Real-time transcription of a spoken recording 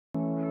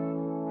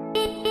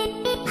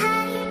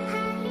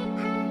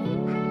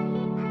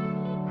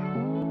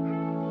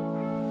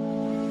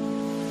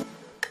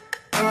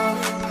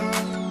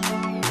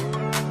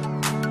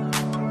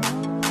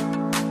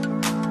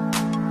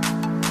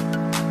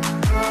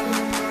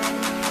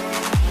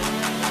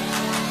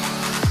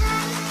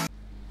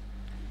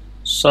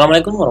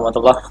Assalamualaikum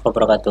warahmatullahi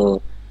wabarakatuh.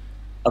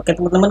 Oke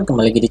teman-teman,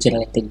 kembali lagi di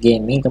channel Inttech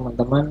Gaming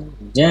teman-teman.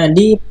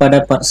 Jadi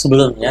pada part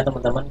sebelumnya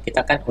teman-teman,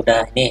 kita kan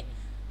udah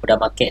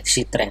pakai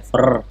si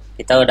Trevor.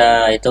 Kita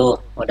udah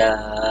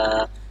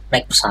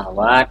naik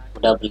pesawat,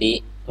 udah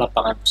beli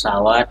lapangan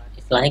pesawat.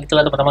 Istilahnya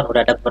gitulah teman-teman,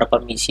 udah ada beberapa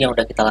misi yang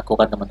udah kita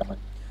lakukan teman-teman.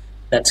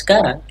 Dan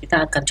sekarang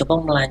kita akan coba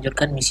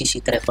melanjutkan misi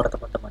si Trevor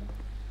teman-teman.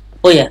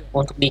 Oh ya,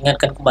 untuk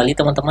diingatkan kembali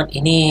teman-teman,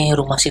 ini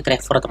rumah si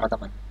Trevor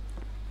teman-teman.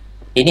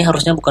 Ini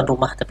harusnya bukan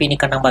rumah, tapi ini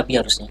kandang babi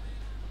harusnya.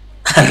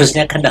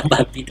 Harusnya kandang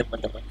babi,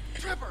 teman-teman.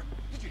 Trevor,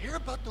 did you hear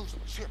about those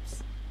chips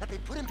that they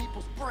put in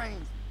people's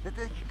brains that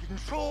they can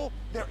control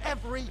their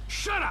every...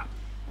 Shut up!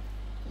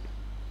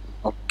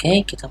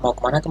 Oke, kita mau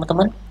kemana,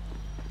 teman-teman?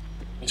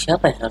 Misi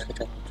apa yang harus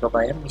kita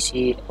coba ya?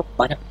 Misi... Oh,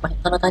 banyak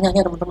tanda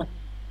tanyanya, teman-teman.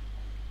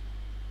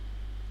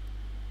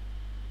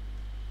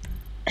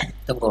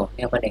 Tunggu,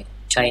 ini apa nih?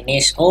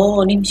 Chinese.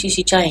 Oh, ini misi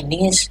si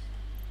Chinese.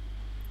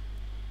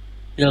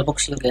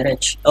 Pillbox Seal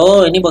Garage.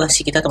 Oh, ini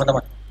bagasi kita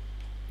teman-teman.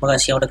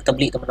 Bagasi yang udah kita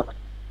beli teman-teman.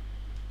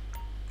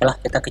 Oke lah,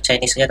 kita ke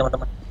Chinese aja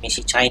teman-teman.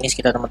 Misi Chinese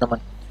kita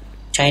teman-teman.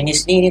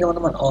 Chinese ini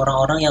teman-teman,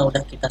 orang-orang yang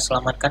udah kita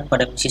selamatkan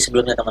pada misi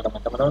sebelumnya teman-teman.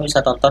 Teman-teman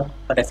bisa tonton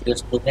pada video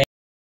sebelumnya.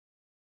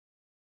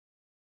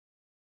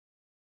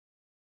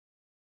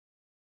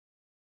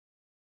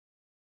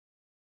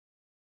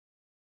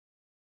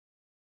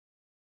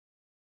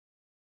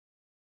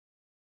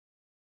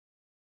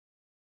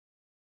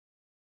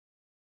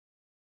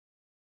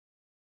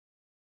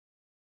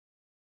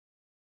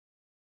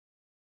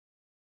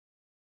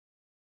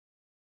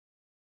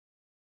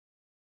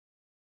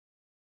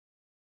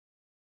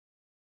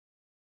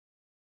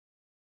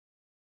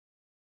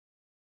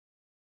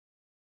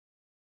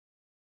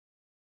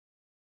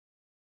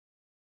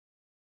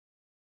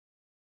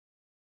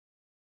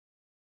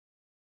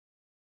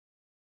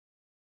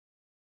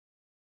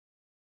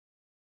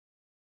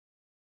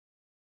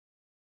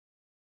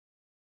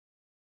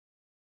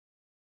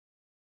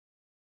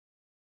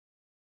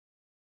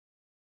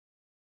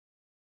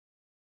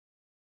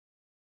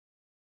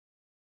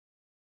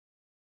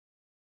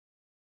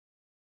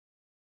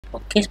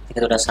 Oke, seperti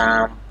kita udah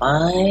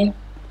sampai.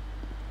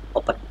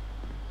 Open.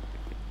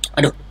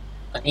 Aduh,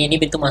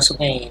 ini pintu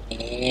masuknya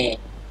ini.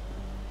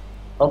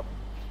 Oh,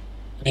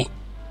 nih.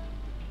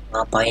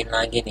 Ngapain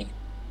lagi nih?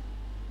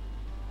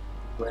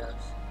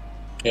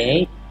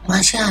 Oke,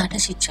 masih ada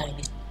si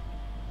Chinese.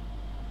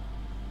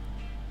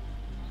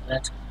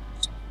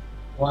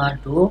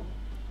 Waduh,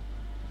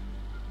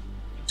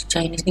 si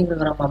Chinese ini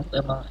gara-gara mabuk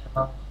emang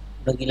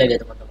udah gila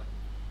dia teman-teman.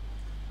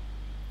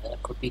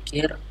 Aku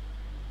pikir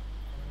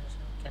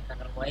kan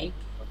handle baik.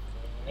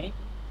 Oke.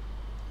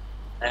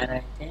 And I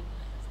think I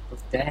have to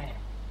prove that.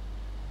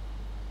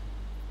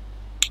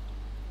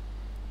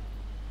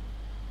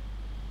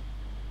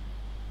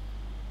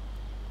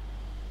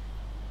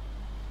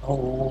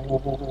 Oh.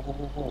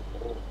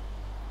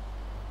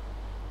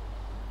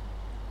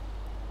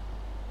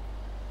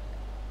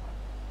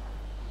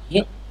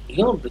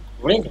 You're a bit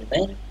crazy,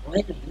 man.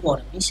 Why do you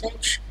want a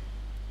message?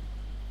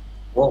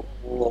 Wow.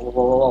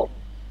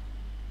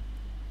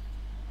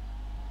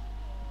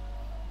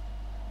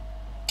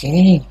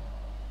 Oke.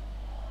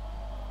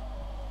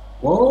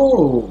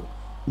 Wow.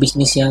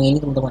 Bisnis yang ini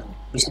teman-teman.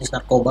 Bisnis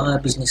narkoba,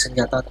 bisnis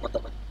senjata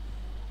teman-teman.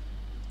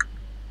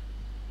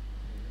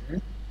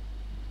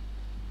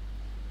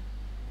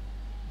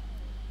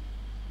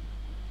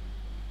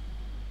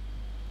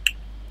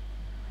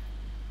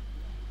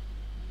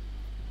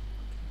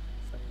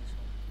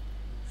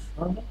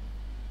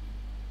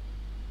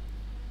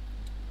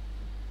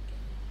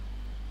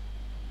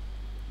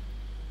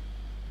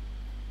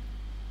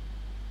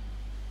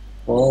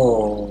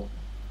 Wow.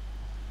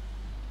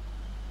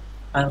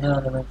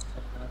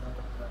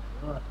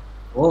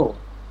 Wow.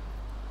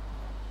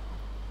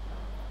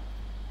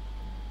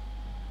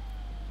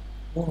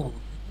 Wow.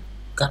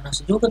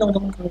 Ganas juga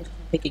teman-teman kalau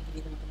sampai kayak gini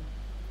teman-teman.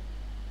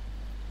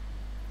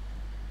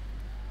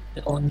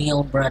 The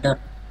O'Neill brother.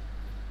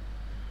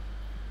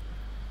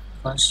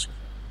 Mas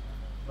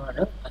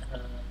brother.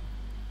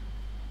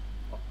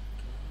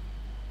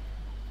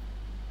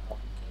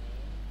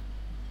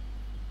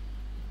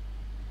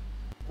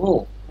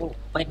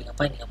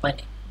 Ngapain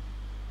nih?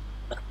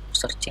 Udah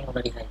searching, udah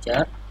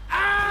dihajar.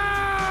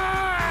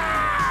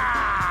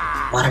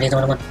 Marah dia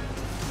teman-teman.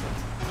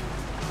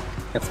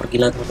 Trevor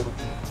gila teman-teman.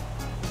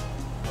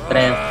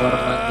 Trevor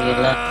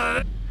gila.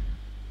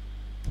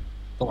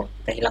 Tunggu,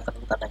 kita hilangkan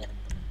dulu tandanya.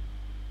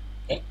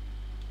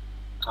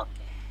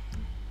 Oke.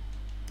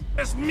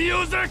 This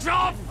music's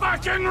all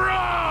fucking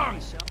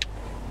wrong!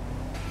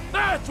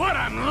 That's what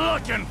I'm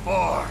looking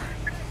for!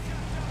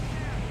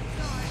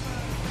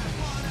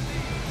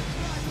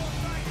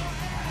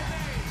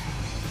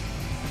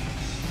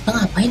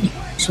 Ngapain nih?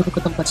 Suruh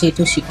ke tempat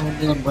situ si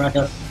O'Neill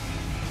brother.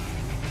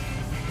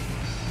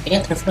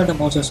 Kayaknya Trevor ada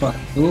mau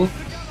sesuatu.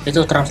 Itu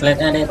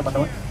translate-nya ada ya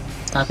teman-teman.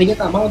 Tapi dia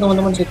tak mau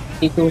teman-teman,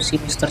 itu si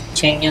Mr.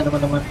 Cheng-nya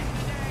teman-teman.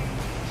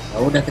 Ya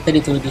udah, kita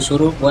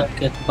disuruh buat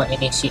ke tempat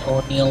ini si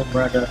O'Neill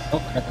brother.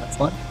 Oh, ada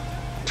telepon.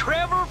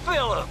 Trevor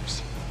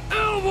Phillips.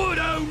 Elwood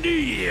don't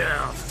need you.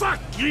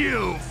 Fuck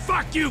you.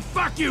 Fuck you.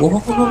 Fuck you. Whoa,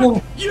 whoa, whoa, whoa.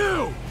 Fuck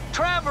you.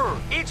 Trevor,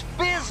 it's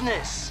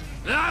business.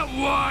 That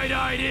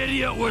wide-eyed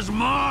idiot was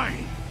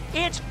mine.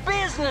 It's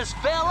business,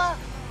 fella.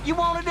 You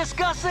want to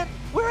discuss it?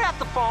 We're at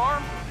the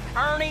farm.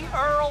 Ernie,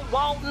 Earl,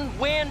 Walton,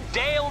 Wynn,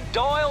 Dale,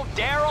 Doyle,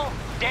 Daryl,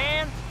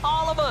 Dan,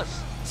 all of us.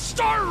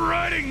 Start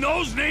writing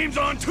those names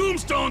on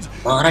tombstones.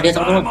 Marah dia,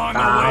 'Cause teman-teman. I'm on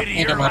the way to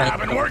Ini your marah,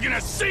 lab, and we're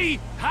gonna see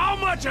how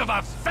much of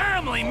a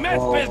family meth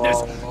Oh, business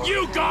oh, oh.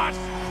 you got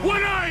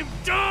when I'm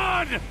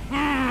done.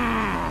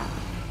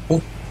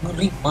 Oh,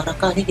 ngeri, marah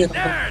kali dia,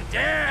 teman-teman. They're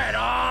dead,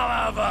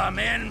 all of them,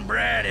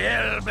 inbred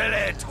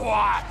hillbilly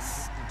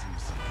twats.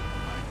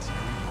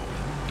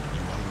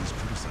 You always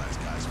criticize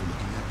guys for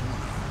looking at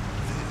porno.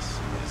 This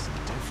is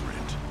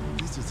different.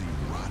 This is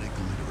erotic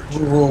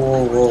literature.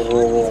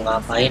 Wow,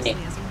 ngapain nih?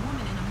 As a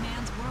woman in a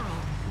man's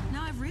world.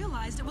 Now I've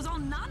realized it was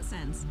all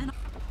nonsense. And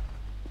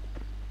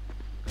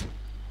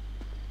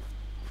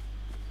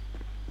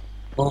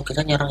Oh,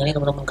 kita nyerang ini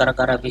teman-teman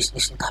gara-gara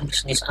bisnis. Entah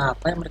bisnis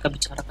apa yang mereka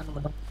bicarakan,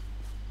 teman-teman.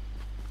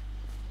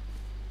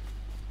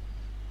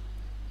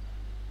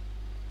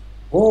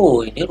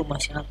 Oh, ini rumah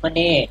siapa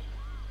nih?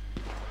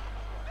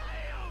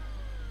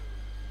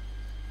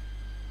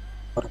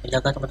 Orang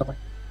penjaga, teman-teman.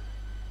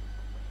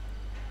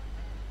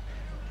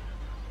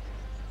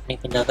 Ini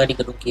penjaga di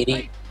gedung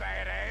kiri.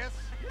 Badass.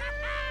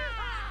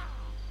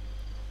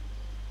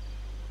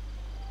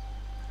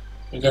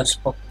 He just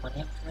spoke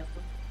money.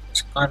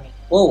 It's coming.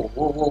 Wow.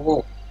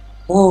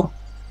 Oh,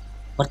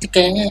 berarti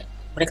kayaknya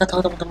mereka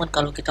tahu, teman-teman,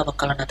 kalau kita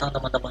bakalan datang,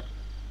 teman-teman.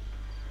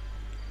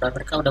 Dan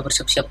mereka udah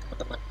bersiap-siap,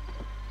 teman-teman.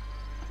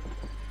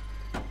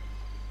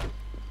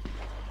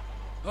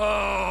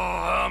 Oh,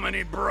 how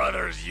many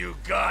brothers you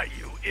got,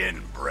 you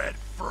inbred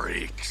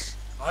freaks?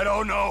 I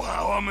don't know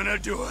how I'm gonna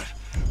do it.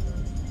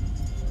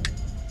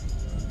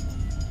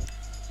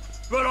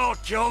 But I'll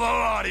kill the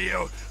lot of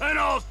you, and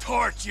I'll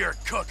torch your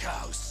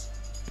cookhouse.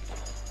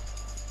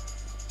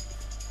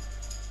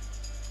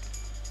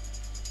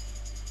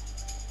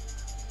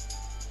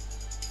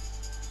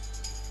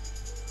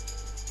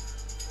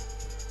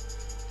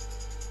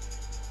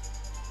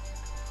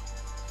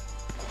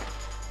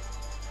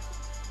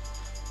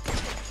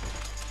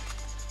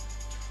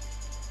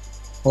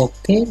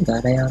 Oke,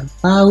 nggak ada yang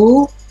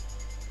tahu.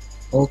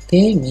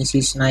 Oke,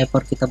 misi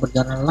sniper kita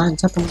berjalan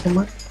lancar,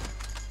 teman-teman.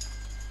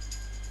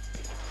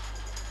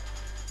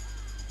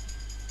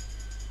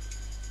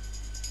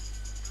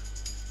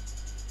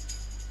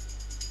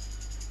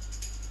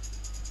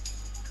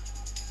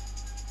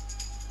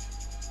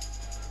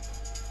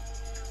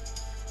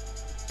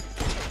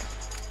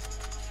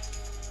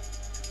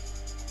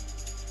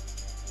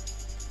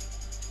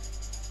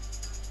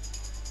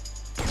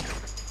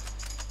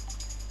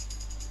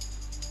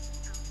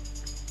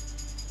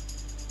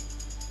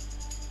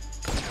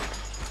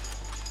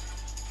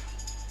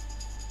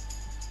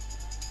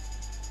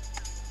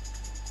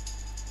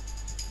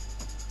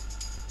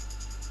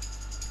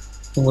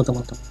 Tunggu,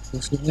 teman-teman, di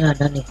sini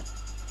ada nih.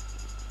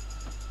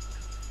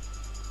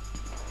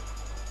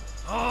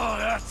 Oh,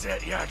 that's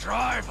it. Yeah,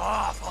 drive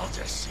off. I'll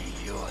just see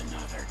you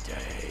another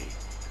day.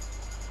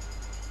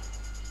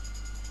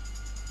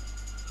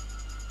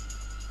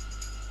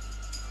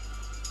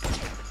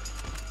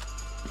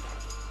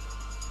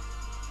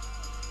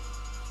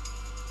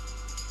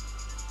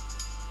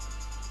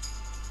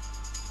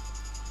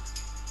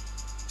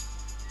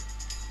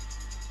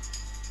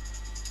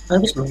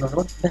 Habis belum,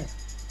 teman-teman? Udah ya?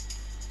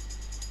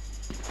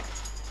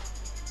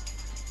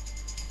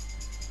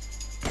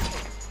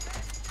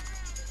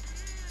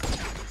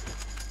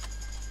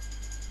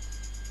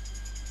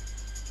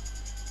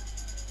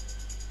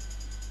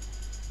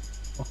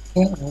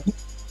 Oke, udah habis.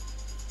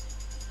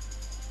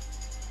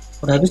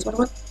 Udah habis,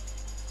 teman-teman.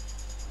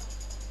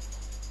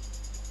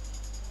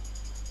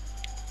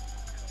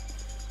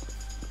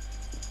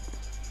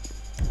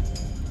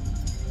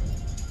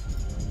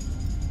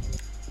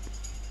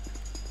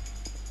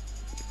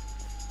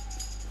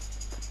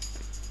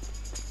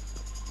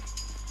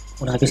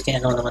 Udah habis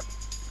kayaknya, teman-teman.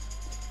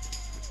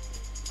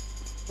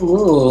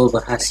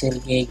 Berhasil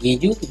GG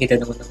juga kita,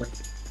 teman-teman.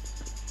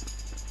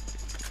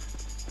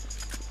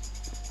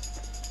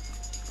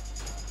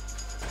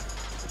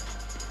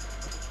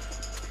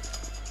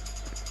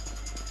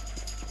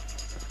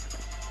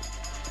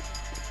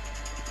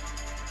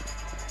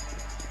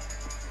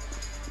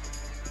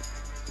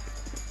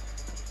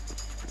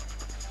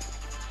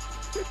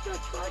 Get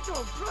that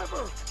psycho,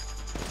 Trevor!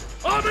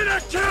 I'm gonna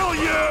kill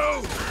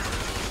you!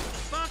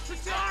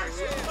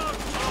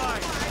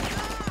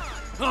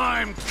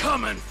 I'm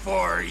coming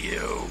for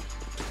you!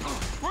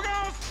 We're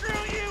gonna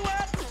screw you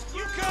up.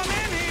 You come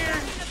in here.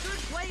 It's a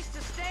good place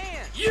to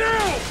stand. You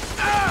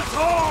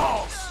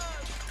assholes!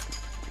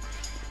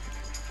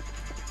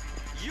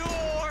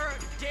 You're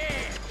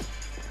dead.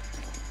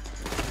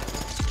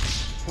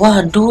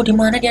 Waduh, di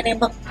mana dia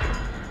nembak?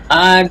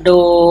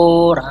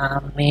 Aduh,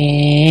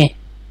 rame.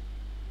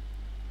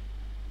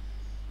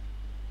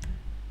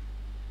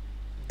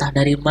 Entah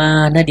dari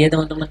mana dia,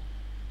 teman-teman.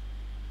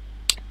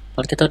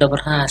 Kalau kita udah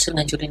berhasil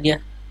ngancurin dia.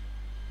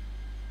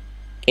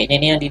 Kayaknya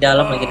ini yang di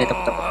dalam lagi deh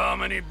teman-teman. How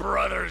many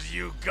brothers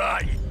you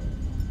got,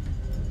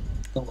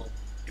 Tunggu.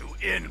 you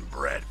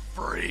inbred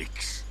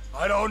freaks?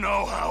 I don't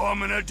know how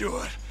I'm gonna do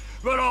it,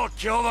 but I'll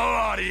kill the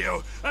lot of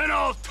you, and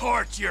I'll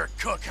torch your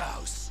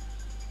cookhouse.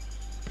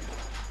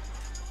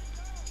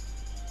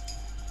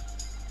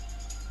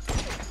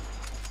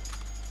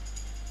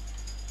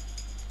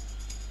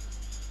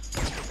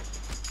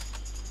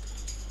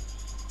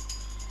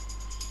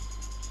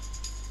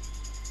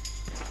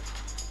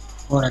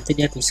 Oh, nanti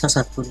dia bisa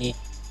satu nih.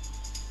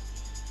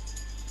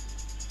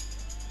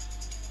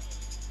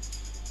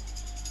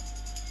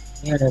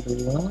 Ini ada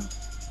 2.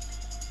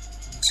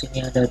 Di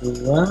sini ada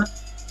 2.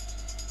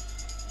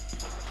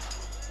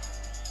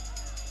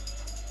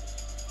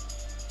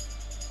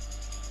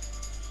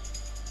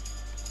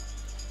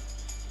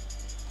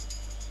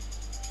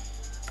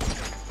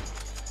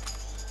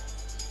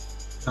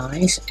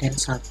 Nice, and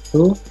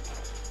 1.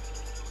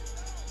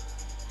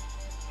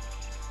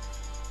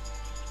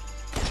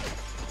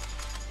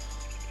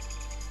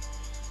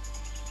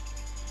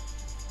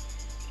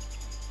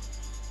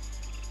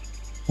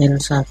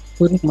 N1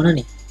 ini kemana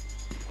nih?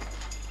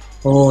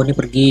 Oh, ini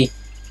pergi.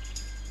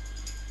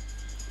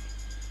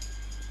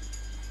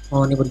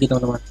 Oh, ini pergi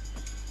teman-teman.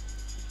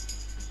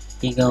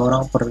 3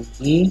 orang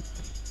pergi.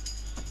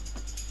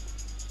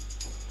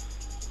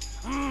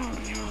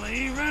 You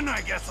leaving? I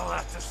guess I'll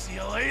have to see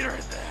you later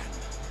then.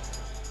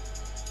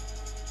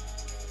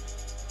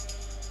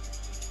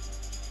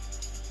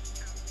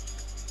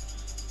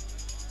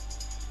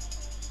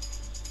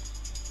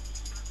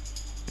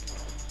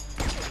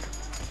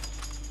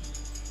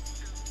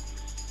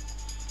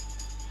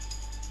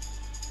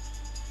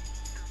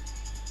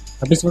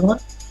 Habis teman-teman?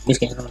 Habis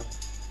kayaknya teman-teman.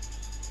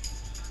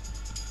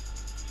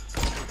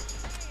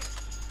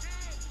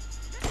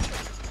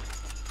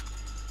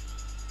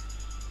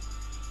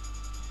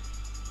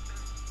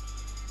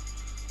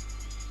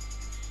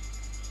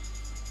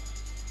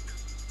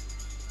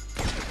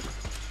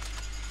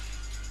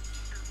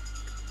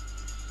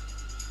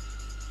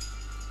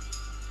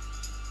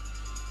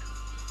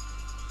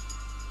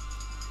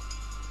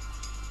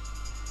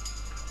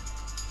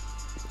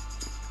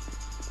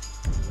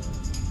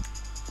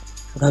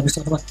 Udah habis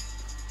teman-teman.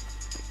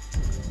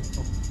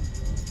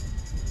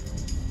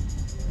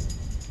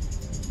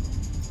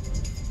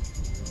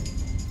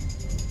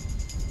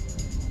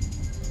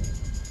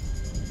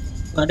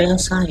 Gak ada yang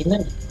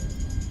silent.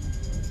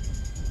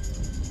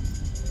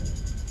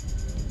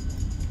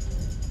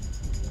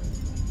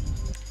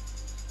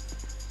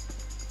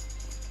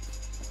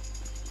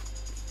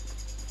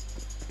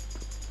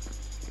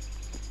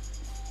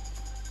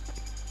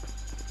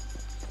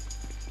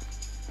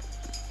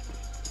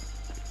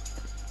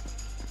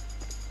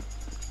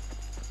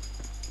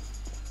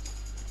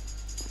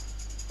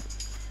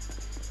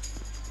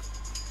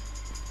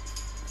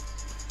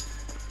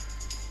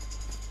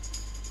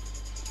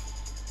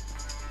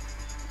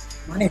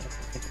 Mana itu?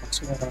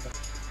 Semua teman-teman.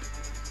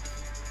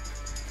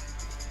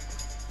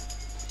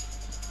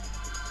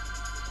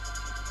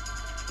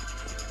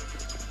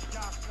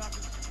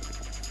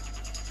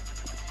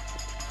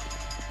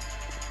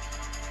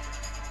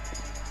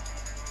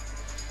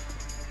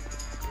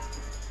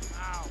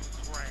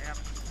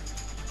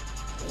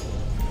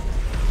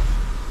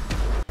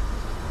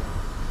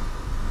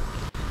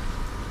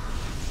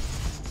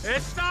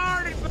 It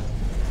started.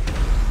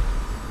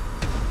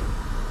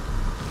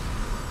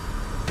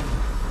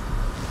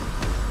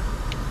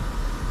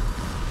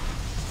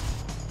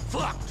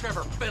 Fuck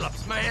Trevor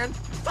Phillips, man.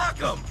 Fuck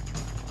him.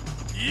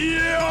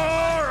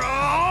 You're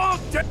all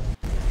dead.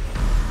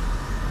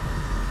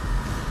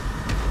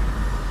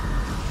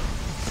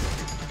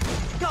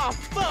 Oh,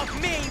 fuck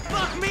me,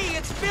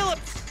 it's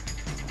Phillips!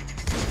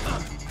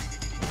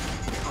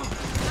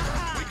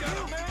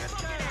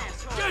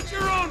 Get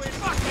your own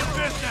fucking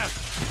business.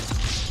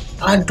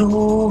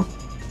 Aduh,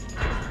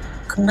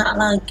 kena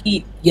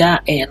lagi.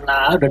 Ya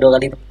elah, udah 2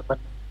 kali teman-teman.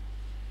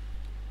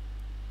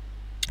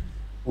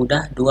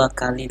 Udah 2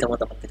 kali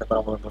teman-teman kita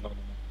tolong.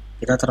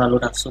 Kita terlalu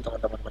nafsu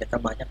teman-teman,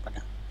 mereka banyak pada.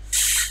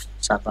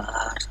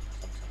 Sabar.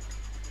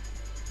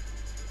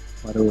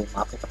 Waduh,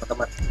 maaf ya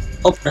teman-teman.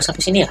 Oh, udah sampai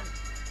sini ya?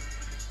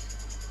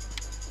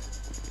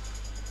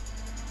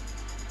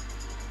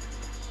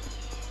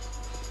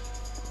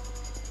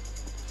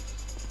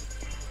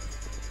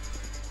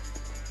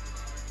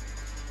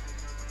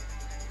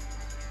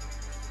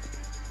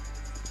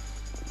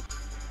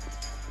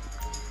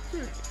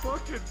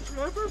 Fucking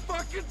Trevor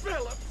fucking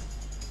Phillips.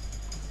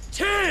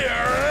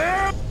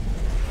 Tear.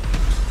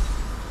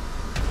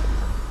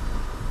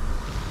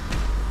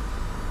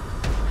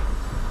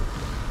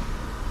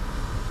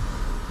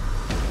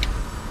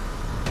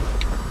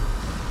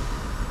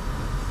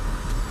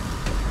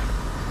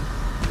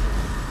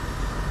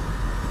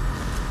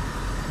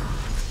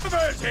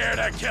 Trevor's here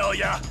to kill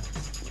ya.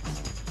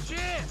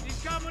 Shit, he's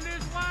coming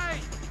this way.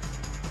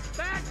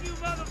 Back, you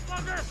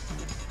motherfucker.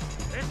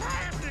 It's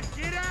happening.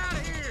 Get out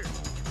of here.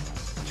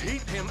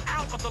 Keep him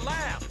out of the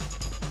lab.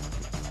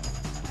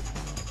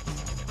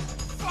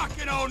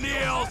 Fucking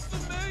O'Neill's.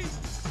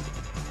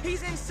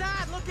 He's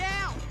inside, look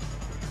out!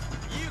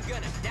 You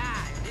gonna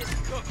die in this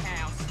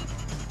cookhouse.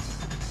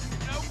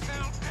 No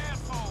count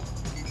asshole.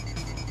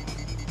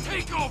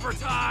 Take over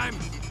time!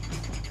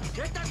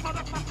 Get that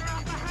motherfucker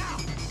out the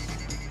house.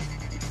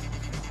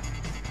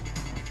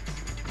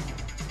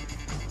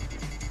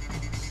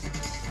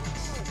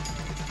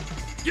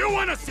 You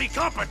wanna see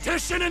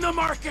competition in the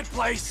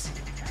marketplace?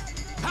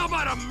 How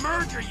about a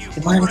merger, you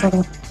Gimana nih prick?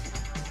 teman-teman?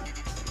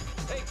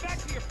 Hey, back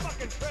to your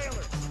fucking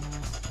trailer.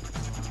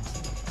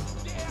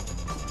 Yeah.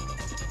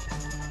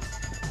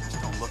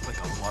 This don't look like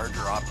a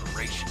larger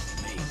operation to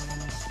me.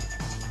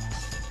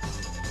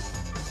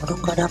 Aduh,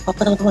 nggak ada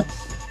apa-apa teman-teman.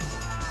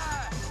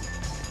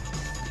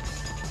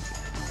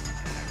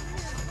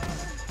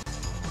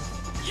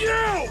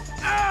 You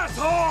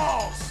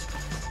assholes!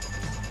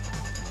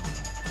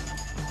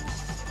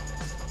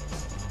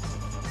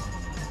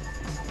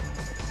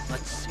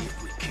 Let's see if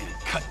we can't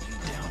cut you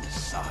down to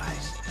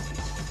size.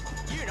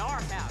 You're in our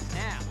house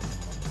now.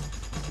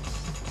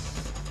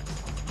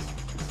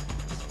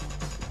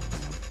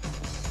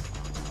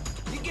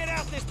 You get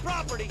out this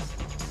property.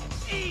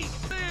 Eat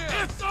this.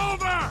 It's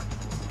over!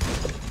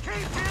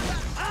 Keep him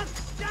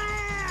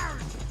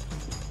upstairs.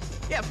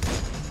 Yep.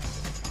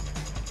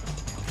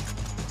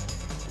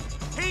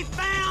 He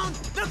found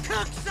the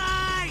cook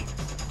site.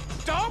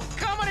 Don't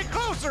come any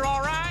closer,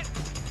 all right?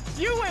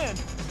 You win.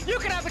 You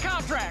can have the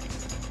contract.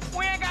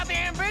 We ain't got the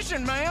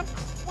ambition, man.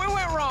 We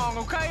went wrong,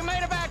 okay?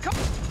 Made a bad call.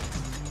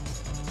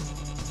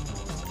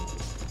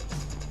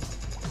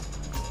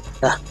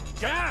 Nah,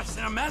 Gas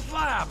in a meth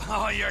lab!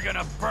 Oh, you're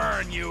gonna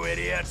burn, you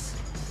idiots!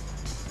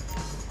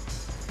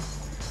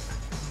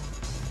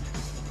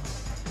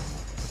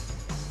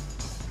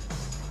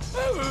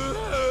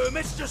 Ooh,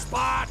 Mr.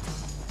 Spot!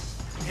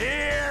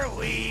 Here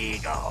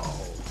we go!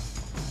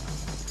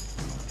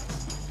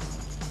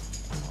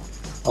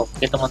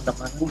 oke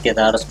teman-teman,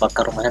 kita harus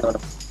bakar rumahnya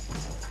teman-teman.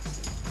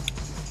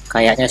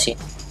 Kayaknya sih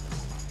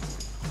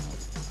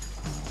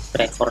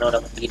Trevor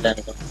udah gila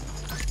nih tuh.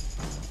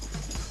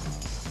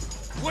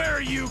 Where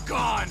are you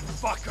gone,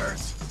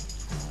 fuckers?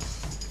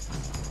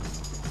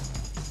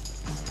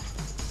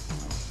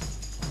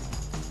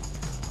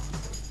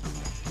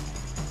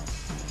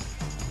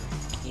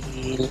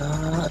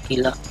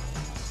 Gila.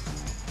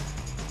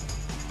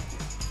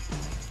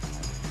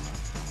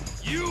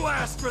 You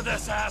asked for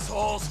this,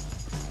 assholes!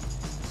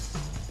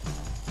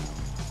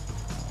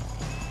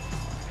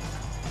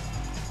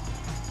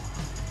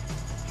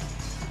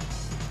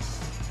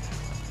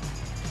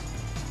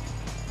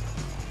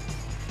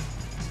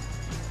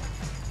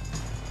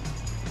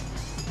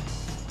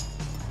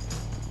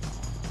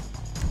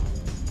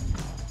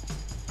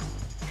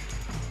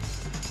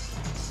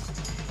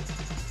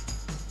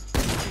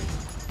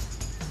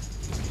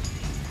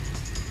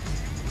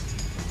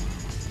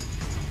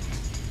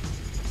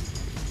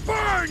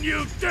 Burn,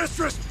 you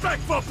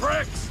disrespectful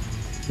pricks!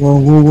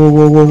 Wow.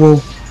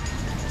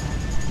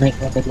 Naik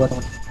lantai 2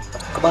 teman.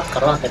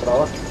 Kebakar lantai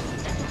bawah.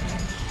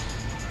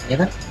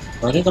 Ya kan?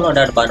 Lagi kalau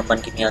ada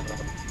bahan-bahan kimia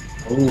teman.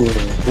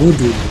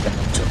 Waduh, kita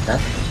hancurkan.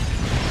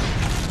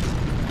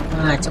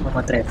 Macam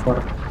sama Trevor.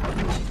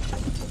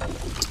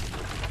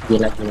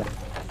 Gila.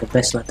 The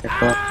best lah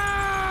Trevor.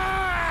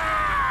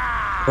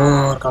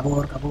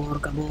 Kabur.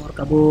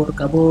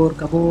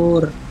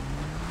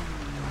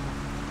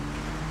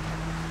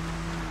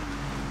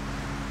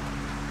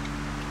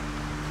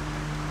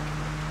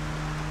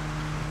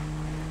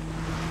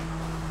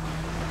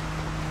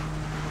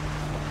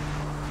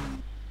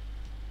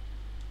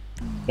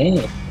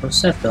 Oke, terus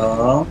save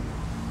dong.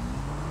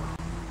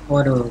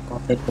 Waduh,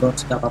 conflict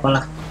bronze gak apa-apa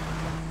lah.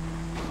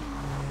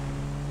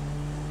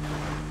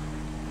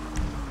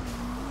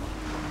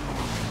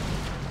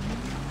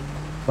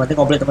 Berarti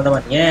komplit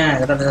teman-teman.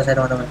 Ya, kita udah selesai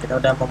teman-teman. Kita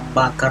udah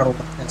membakar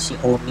rumahnya si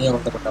O'Neil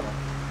teman-teman.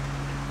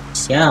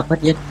 Siapa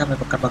dia? Kita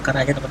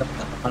bakar-bakar aja teman-teman.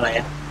 Gak apa-apa lah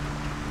ya.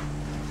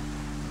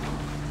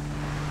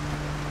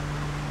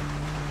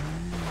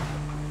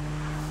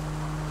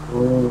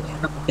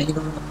 Enak kayak gitu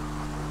teman-teman.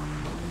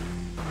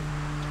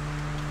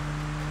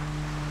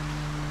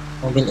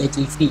 Mobil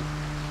ATV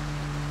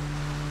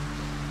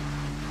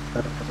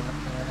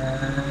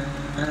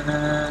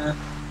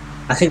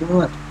asik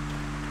teman-teman,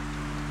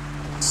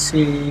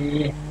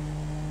 sih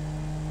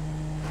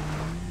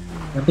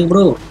nanti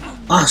bro.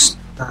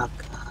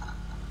 Astaga,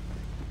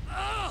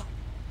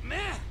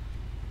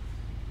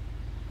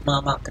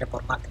 mama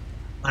Trevor.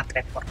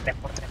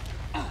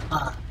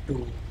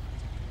 Aduh,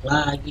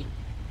 lagi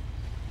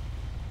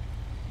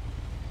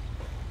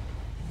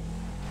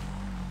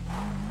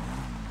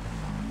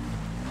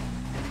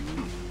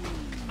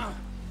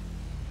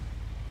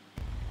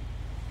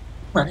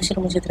mana sih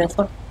rumah si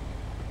Trevor?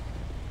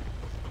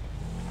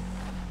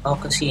 Mau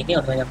ke sini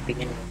orang yang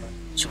pingin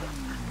coba.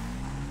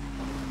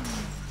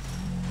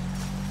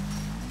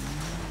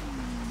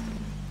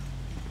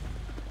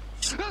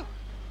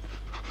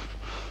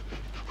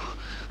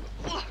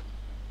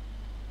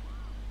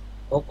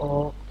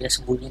 Oh, dia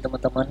sembunyi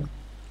teman-teman.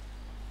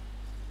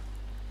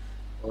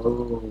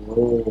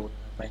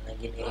 Ngapain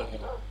lagi nih?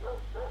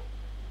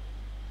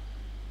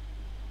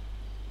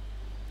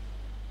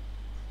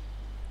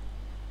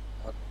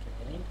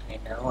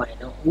 I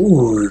know.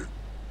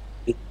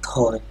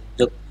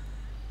 Ditonjok.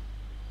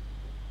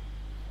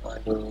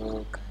 Waduh,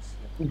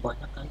 kasih.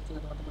 Banyak kali juga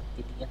teman-teman.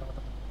 Titiknya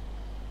teman-teman.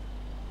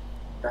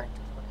 Right,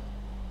 teman.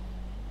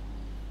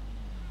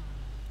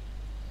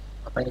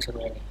 Apa ini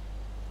sebenarnya ini?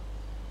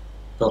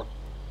 Tuh,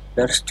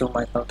 there's two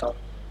Michael Town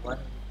one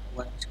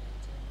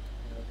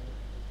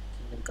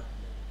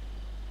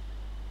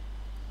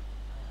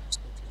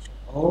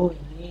oh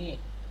ini,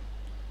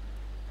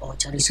 oh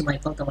cari si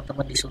Michael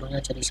teman-teman,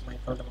 disuruhnya cari si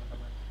Michael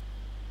teman-teman.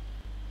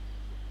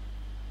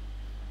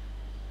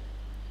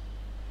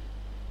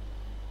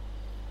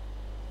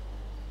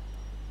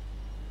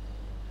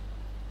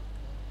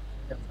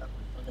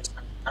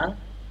 Santos.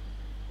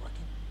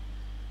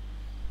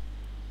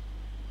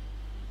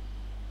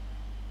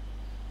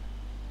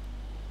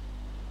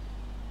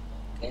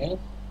 Oke.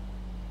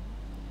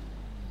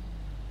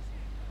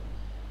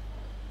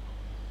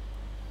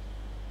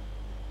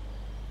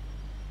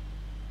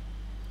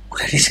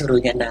 Udah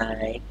disuruhnya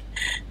naik.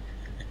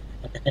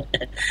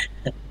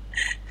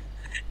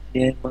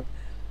 Dia emang,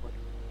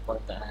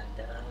 waduh, gak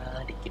ada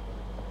dikit.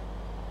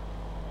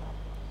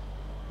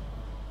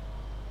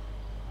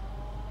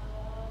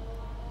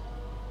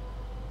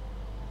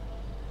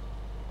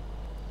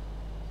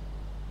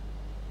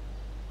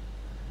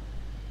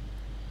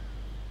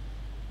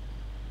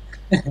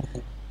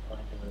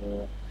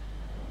 Waduh,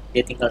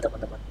 dia tinggal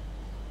teman-teman.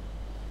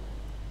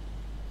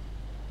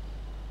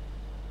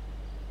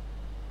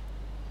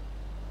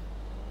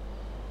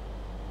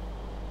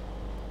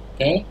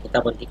 Oke, kita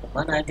pergi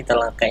kemana?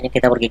 Kayaknya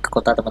kita pergi ke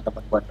kota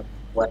teman-teman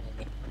buat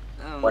ini,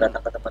 buat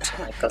datang ke tempat si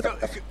Michael.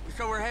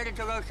 So we're headed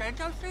to Los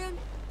Santos then?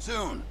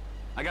 Soon.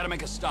 I gotta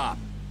make a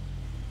stop.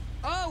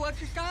 Oh, what's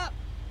the stop?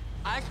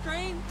 Ice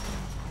cream?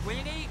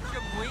 We need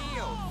some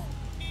wheels.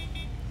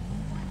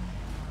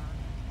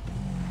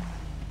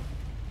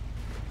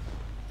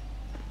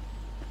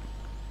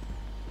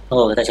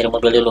 Oh, kita cari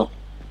mobil dulu.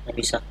 Nggak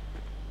bisa.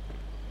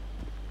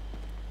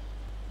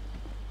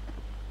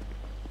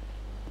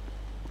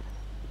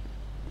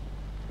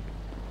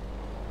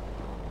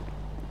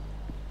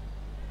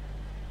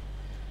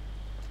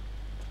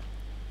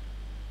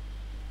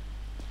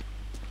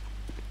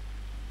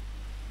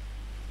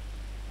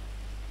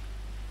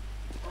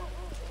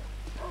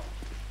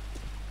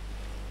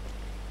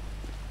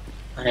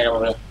 Mana ada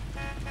mobil?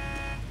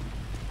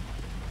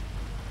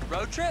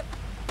 Road trip?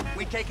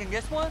 We taking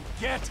this one?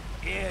 Get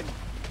in.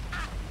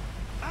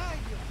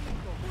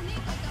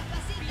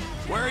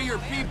 Where are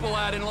your people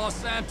at in Los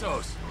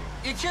Santos?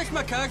 It's just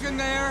my cousin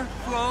there,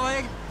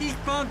 Floyd. He's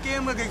bunked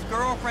in with his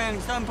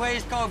girlfriend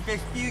someplace called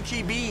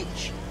Vespucci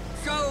Beach.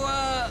 So,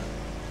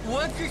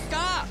 what's your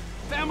stop?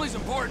 Family's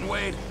important,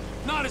 Wade.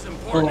 Not as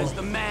important as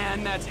the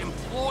man that's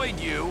employed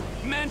you,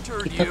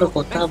 mentored Kita you, ke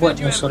kota and buat fed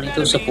you nyusul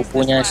itu amphetamines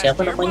sepupunya this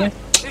siapa last year. namanya?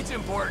 But it's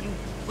important.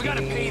 We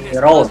gotta pay this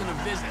Road. cousin a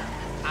visit.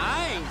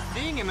 I ain't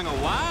seen him in a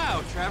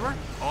while, Trevor.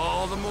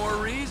 All the more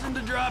reason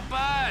to drop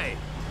by.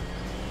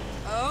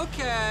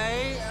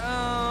 Okay,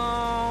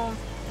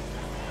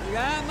 you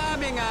got my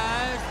big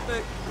eyes, but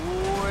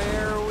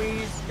where are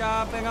we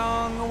stopping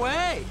on the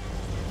way?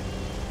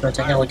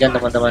 Cuacanya hujan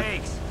teman-teman.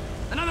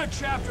 Another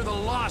chapter the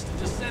lost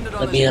descended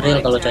on Lebih this real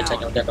fine kalau town.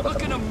 cuacanya hujan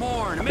Looking to teman-teman.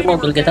 mourn, Tapi maybe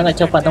mobil kita nggak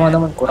revenge cepat like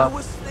teman-teman, that. kurang I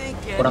was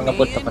thinking kurang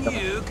ngebut me and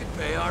teman-teman. you could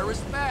pay our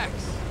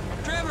respects.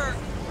 Trevor,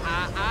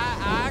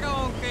 I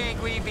don't think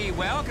we'd be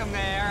welcome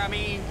there. I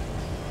mean,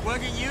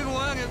 wasn't you the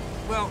one who,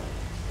 well,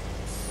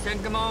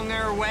 sent them on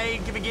their way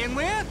to begin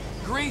with?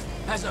 Grief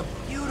has a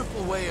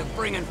beautiful way of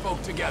bringing folk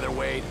together,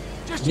 Wade.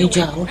 Just Ini you wait.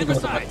 jauh nih And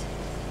teman-teman. besides,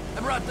 I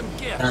brought them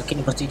gifts. Yakin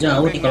pasti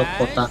jauh nih kalau ke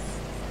kota.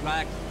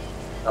 Like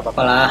Gak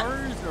apa-apa lah.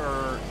 flowers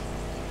or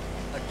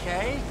a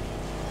cake?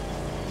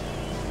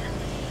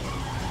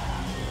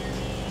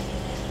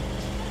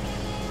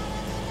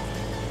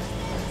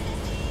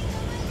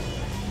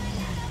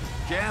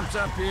 Camp's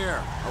up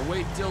here. I'll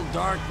wait till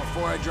dark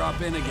before I drop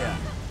in again.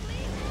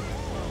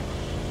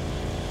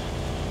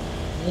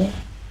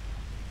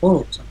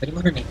 Oh, sampai di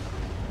mana nih?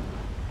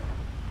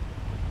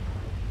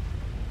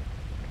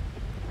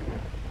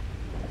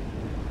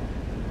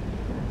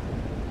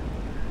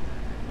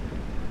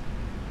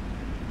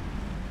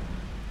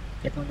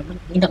 Ya teman-teman,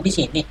 nginap di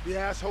sini. The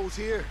assholes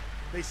here,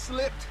 they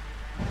slipped.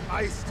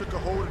 Ice took a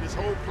hold of this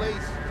whole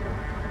place.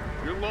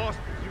 You're lost,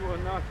 but you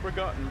are not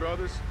forgotten,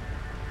 brothers.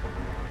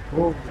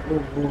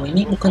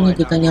 Ini bukannya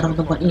kita nyerang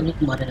tempat ini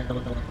kemarin ya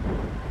teman-teman.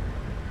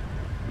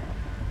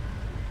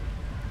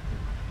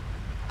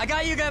 I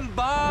got you them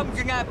bombs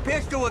and that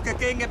pistol with the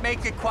thing that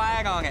makes it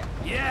quiet on it.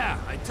 Yeah,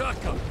 I took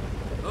them.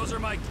 Those are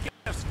my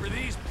gifts for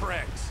these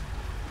pricks.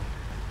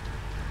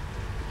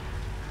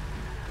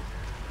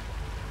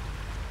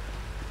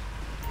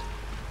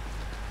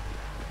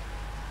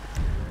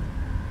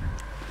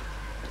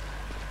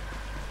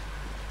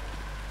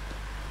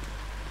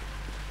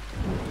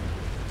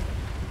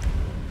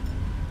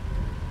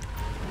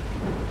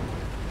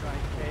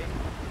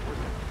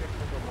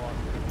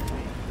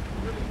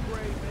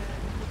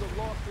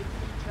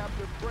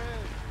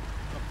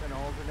 Something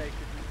older they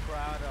could be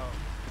proud of.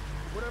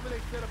 Whatever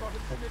they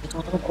Oke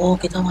teman-teman, oh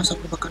kita masuk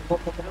jebakan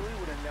bom.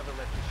 Keterlaluan.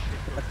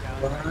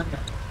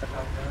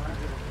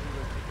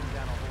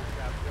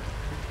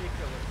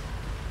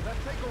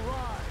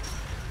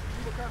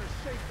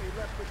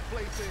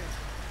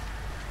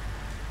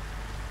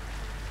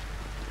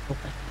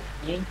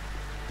 Oke.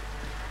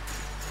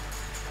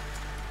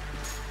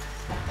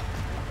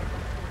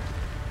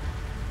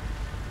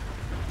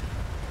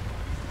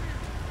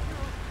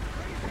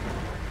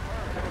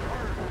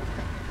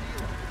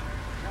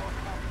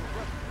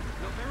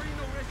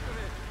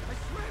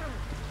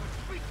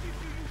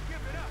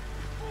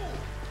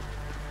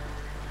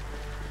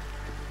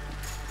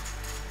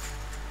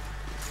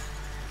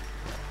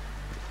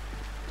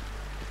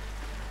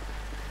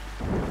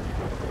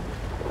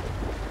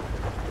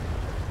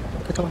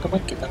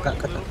 Teman-teman, kita nggak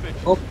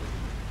ketangkep.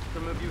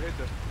 Some of you hit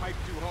the pipe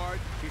too hard.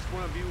 At least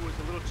one of you was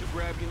a little too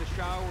grabby in the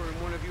shower, and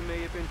one of you may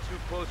have been too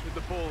close with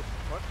the bulls.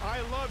 But I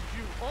loved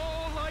you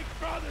all like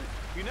brothers.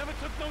 You never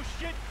took no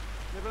shit,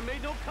 never made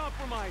no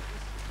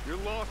compromises.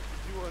 You're lost, but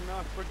you are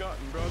not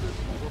forgotten, brothers.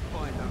 We'll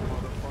find that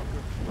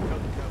motherfucker.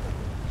 Tell each other.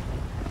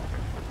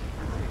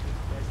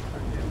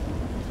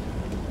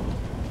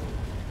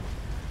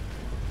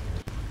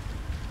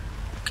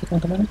 Oke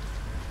teman-teman.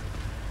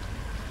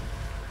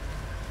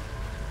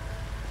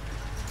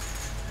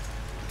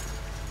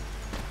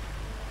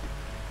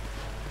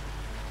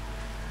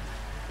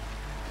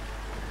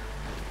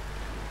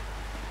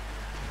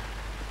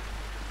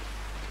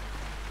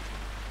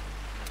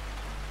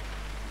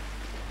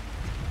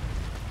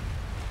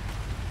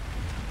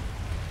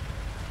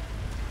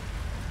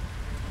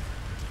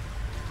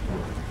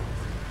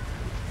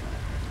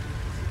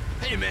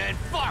 Hey man,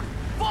 fuck!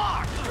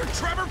 You're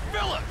Trevor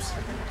Phillips!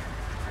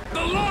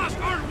 The Lost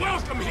aren't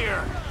welcome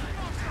here!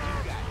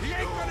 He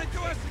ain't gonna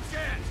do us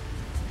again!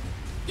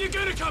 You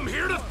gonna come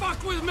here to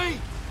fuck with me?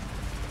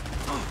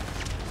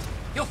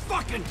 You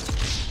fucking...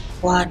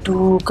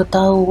 Waduh,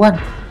 ketahuan.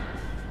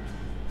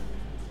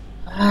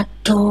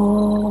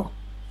 Aduh,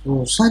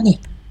 susah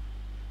nih.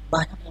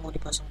 Banyak yang mau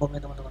dipasang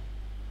bomnya teman-teman.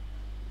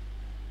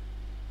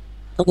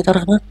 Atau kita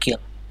harus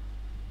nge-kill.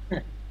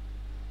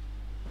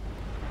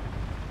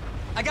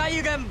 I got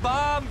you them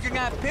bombs and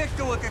that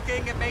pistol with the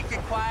thing that makes it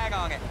quiet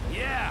on it.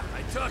 Yeah,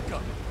 I took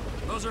them.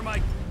 Those are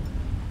my...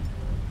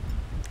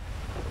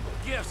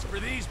 gifts for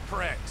these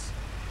pricks.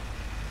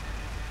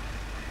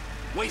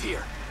 Wait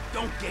here.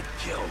 Don't get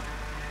killed.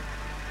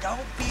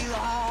 Don't be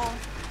long.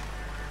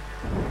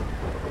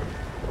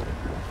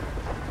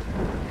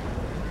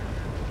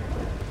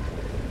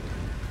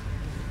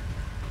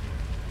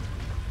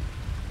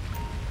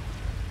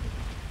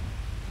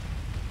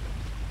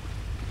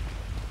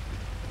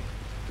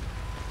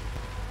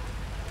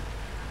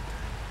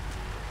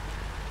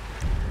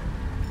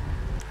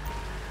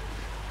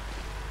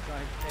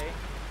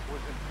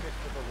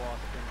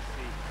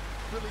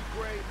 Billy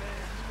Gray,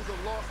 man, he was a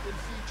Lost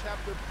MC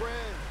chapter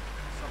brand.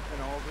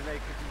 Something all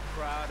Renee could be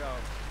proud of.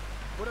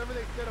 Whatever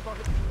they said about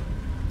him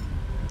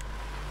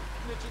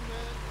snitching,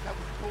 man, that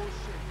was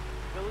bullshit.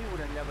 Billy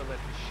would have never let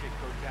this shit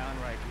go down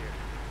right here.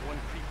 One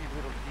creepy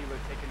little dealer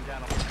taking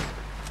down a...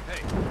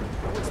 Hey,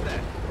 what's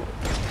that?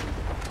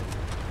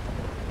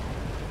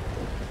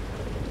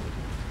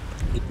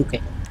 Itu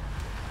kayak.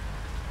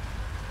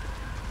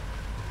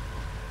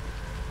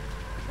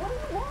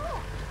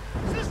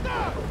 Sister!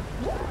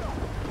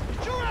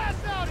 Get your ass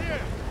out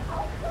here!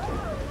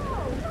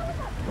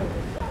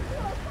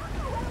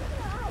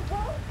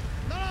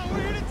 No,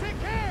 we're here to take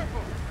care of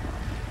him.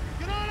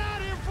 Get on out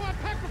of here before that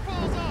pecker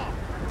falls off.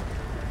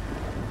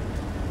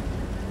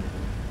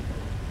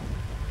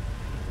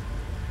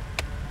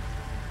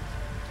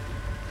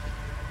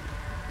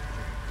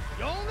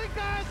 The only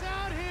guys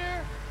out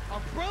here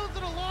are brothers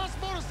of the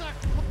Lost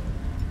Motorcycle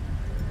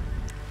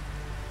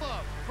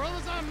Club.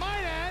 Brothers, I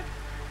might add,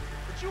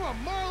 but you are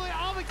morally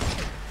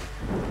obligated.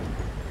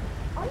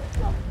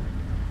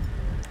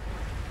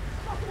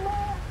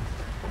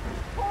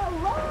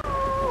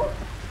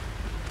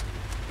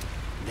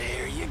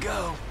 There you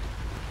go.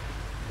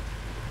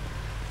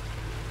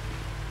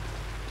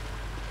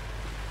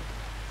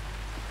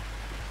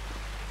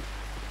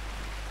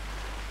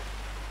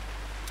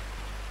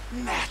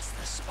 That's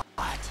the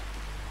spot.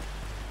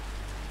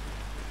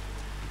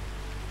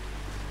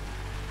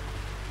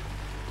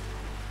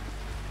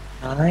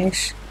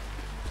 Nice.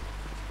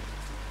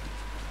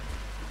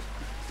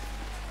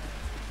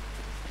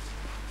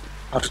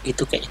 Harus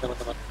gitu kayaknya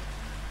teman-teman.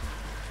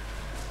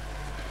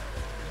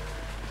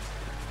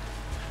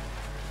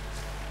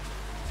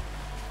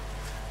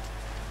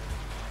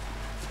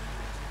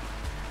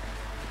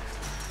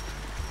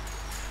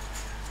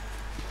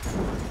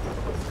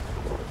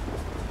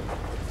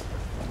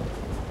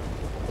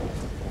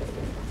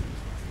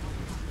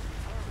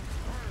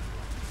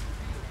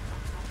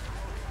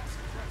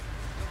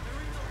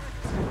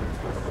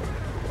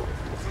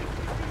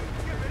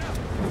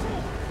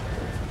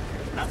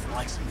 Nothing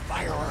like some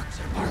fireworks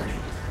at a party.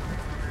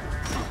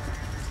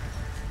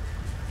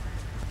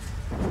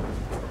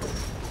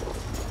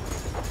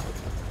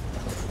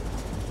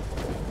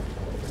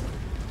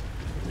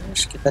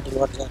 Terus kita di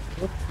luar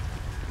jalur.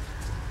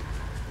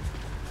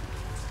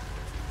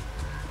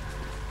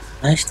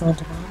 Nice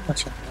teman-teman,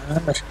 masih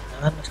aman, masih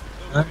aman, masih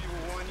aman.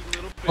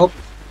 Oh,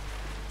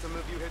 Some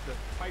of you hit the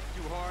pipe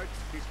too hard.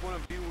 At least one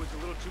of you was a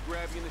little too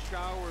grabby in the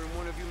shower, and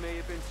one of you may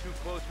have been too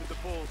close with the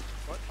bulls.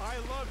 But I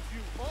loved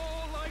you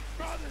all like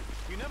brothers.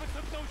 You never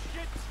took no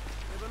shit,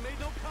 never made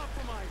no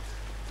compromise.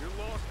 You're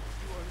lost.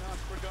 You are not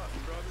forgotten,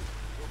 brothers.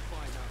 You'll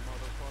find out,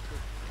 motherfucker.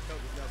 Tell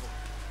the devil.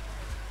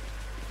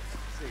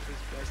 Save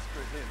his best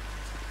for him.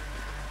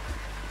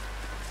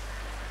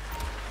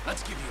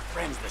 Let's give your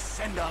friends the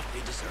send-off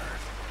they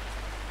deserve.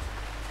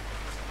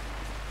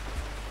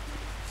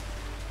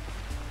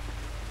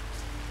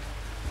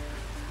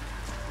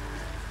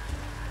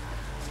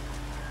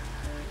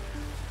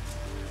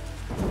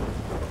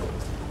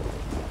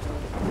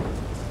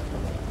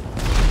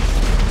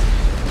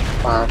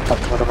 mantap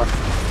teman-teman.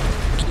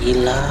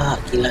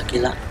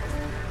 Gila.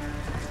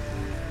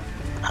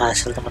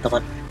 Hasil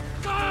teman-teman.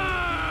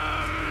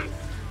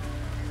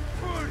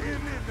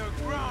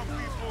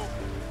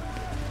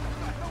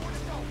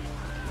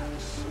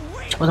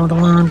 Coba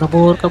teman-teman,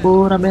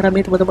 kabur rame-rame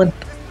teman-teman.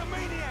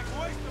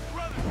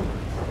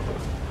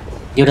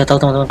 Dia udah tahu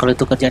teman-teman kalau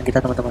itu kerjaan kita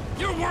teman-teman.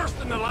 You're worse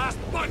than the last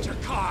bunch of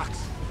cocks.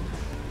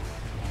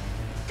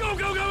 Go.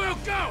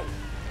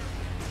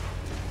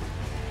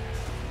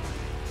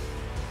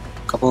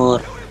 Kabur.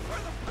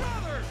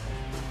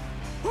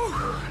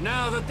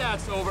 Now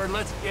that's over,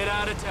 let's get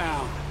out of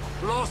town.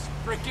 Los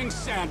freaking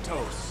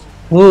Santos.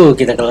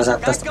 Kita ke Los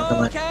Santos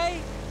teman-teman.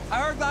 I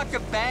heard like a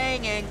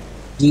banging.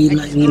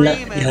 Gila,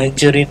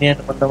 dihancurin ya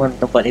teman-teman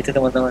tempat itu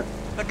teman-teman.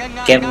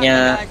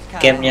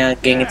 Campnya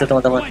geng itu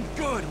teman-teman.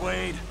 Good,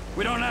 Wade.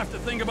 We don't have to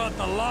think about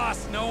the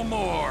loss no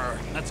more.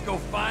 Let's go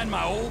find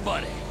my old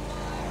buddy.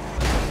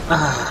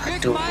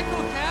 This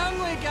Michael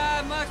Townley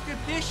guy must have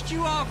pissed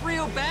you off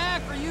real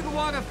bad for you to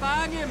want to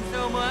find him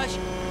so much.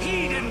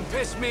 He didn't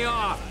piss me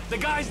off.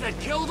 The guys that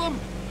killed him,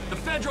 the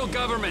federal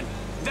government,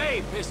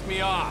 they pissed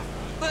me off.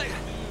 But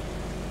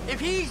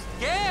if he's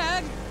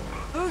dead,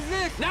 who's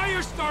this? Now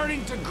you're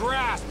starting to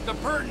grasp the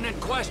pertinent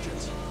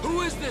questions.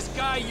 Who is this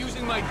guy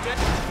using my dead...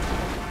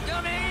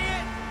 Dumb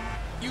idiot!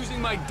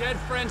 Using my dead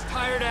friend's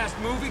tired-ass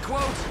movie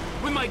quotes?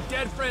 With my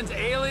dead friend's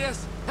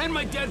alias? And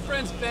my dead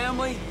friend's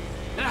family?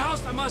 In a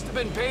house that must have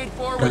been paid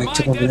for with my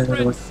dead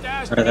friend's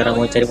stashed Gara-gara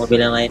mau cari mobil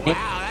yang lain nih.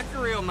 Wow, that's a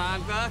real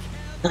mindfuck.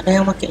 Nggak ada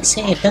yang pakai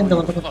sedan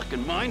teman-teman.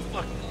 Fucking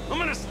mindfuck. I'm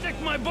gonna stick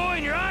my boy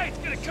in your eye.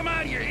 It's gonna come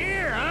out of your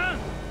ear, huh?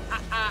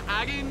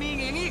 I didn't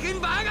mean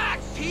anything by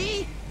that,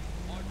 T.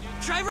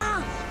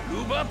 Trevor!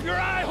 Lube up your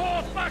eye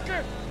hole,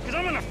 fucker! Cause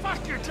I'm gonna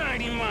fuck your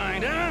tiny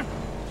mind, huh?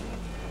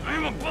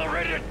 I'm about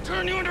ready to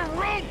turn you into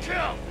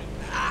roadkill!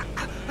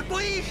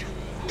 Please,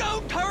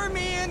 don't turn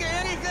me into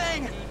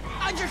anything!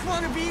 I just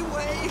want to be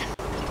Wade.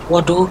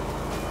 Waduh,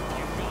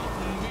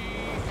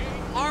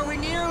 Are we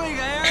nearly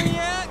there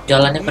yet?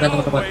 jalannya keren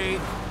teman-teman.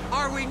 Wade.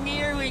 Are we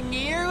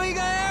nearly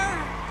there?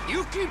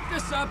 You keep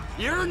this up,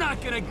 you're not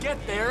gonna get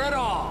there at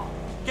all.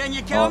 Can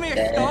you tell me a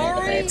Okay,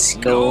 story? let's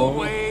No, go.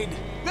 Wade.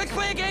 Let's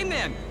play a game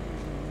then.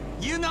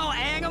 You know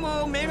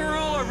animal,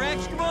 mineral, or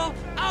vegetable?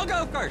 I'll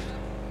go first.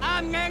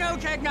 I'm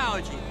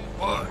nanotechnology.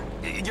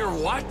 You're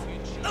what?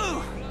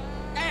 Ooh,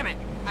 damn it!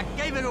 I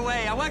gave it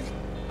away. I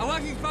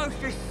wasn't supposed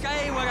to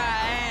say what I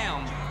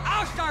am.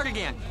 I'll start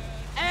again.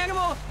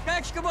 Animal,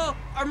 vegetable,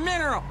 or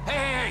mineral?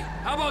 Hey,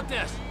 how about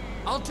this?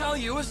 I'll tell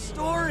you a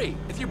story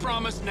if you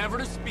promise never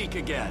to speak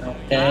again.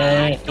 Oke,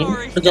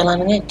 ini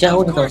perjalanannya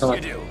jauh nih Of course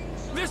you teman-teman. do.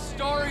 This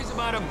story's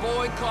about a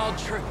boy called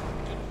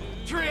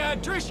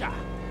Trisha.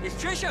 Is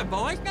Trisha a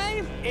boy's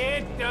name?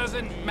 It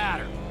doesn't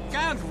matter.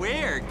 Sounds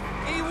weird.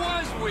 He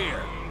was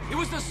weird. He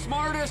was the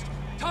smartest,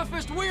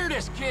 toughest,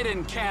 weirdest kid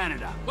in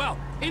Canada. Well,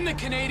 in the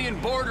Canadian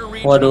border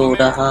region. Waduh, of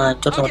udah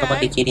America. hancur teman-teman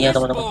di kiri ya This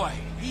teman-teman. boy,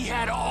 he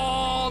had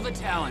all the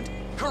talent,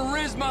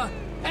 charisma,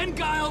 and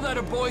guile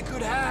that a boy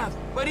could have,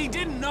 but he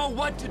didn't know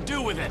what to do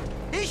with it.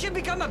 He should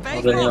become a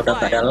Mobilnya baseball udah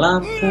gak ada player.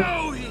 lampu.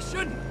 No, he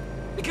shouldn't.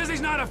 Because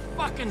he's not a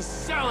fucking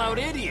sellout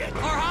idiot.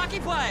 Or hockey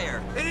player.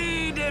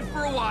 He did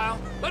for a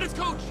while, but his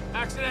coach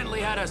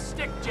accidentally had a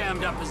stick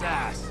jammed up his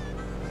ass.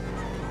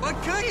 What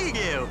could he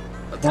do?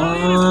 I'll tell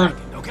you in a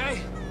second, okay?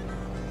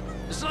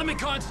 Just let me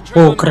concentrate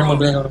Oh, on the keren road.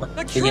 mobilnya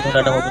teman-teman. Di sini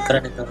udah ada mobil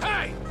keren itu.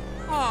 Hey!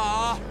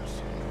 Aw,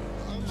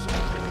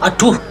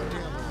 Aduh,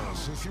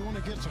 So if you want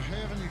to get to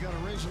heaven, you got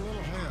to raise a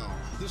little hell.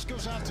 This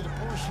goes out to the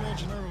poorest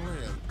kids you never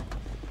lived.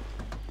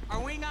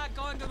 are we not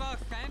going to Los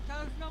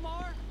Santos no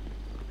more?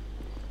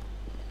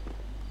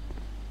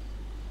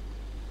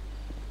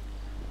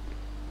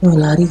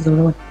 lari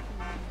teman-teman.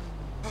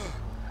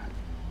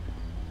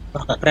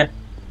 Wah, gak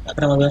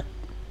keren mobilnya.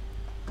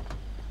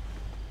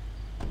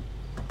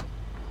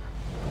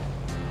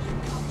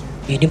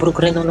 Ini baru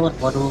keren teman-teman.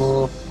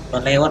 Waduh,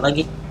 udah lewat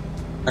lagi.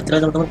 Nanti lah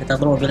teman-teman, kita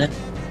ambil mobilnya.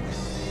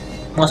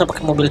 Masa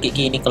pakai mobil kayak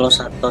gini kalau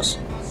Santos?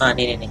 Nah,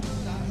 ini.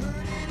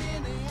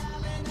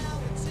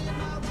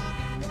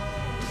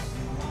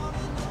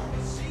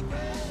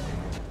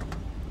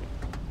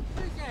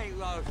 This ain't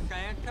Los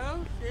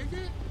Santos, is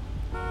it?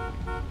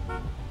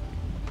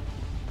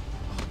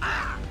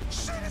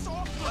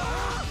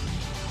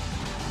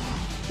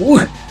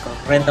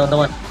 Keren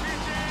teman-teman.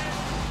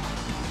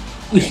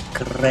 Wih,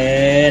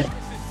 keren.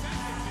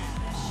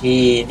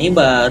 Ini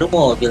baru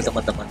mobil,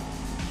 teman-teman.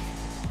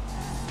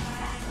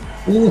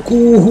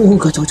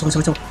 Kacau, kacau,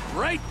 kacau.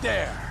 Right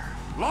there,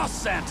 Los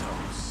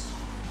Santos.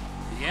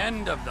 The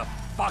end of the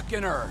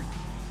fucking earth.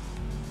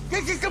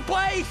 This is the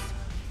place!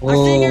 I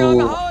seen it on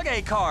the Oh,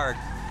 holiday card.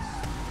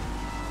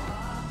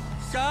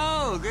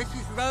 So, this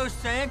is Los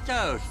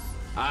Santos.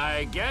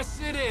 I guess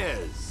it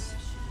is.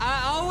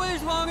 I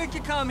always wanted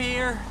to come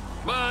here.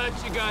 But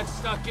you got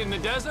stuck in the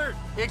desert?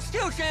 It's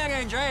still San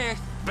Andreas.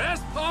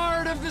 Best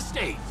part of the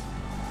state.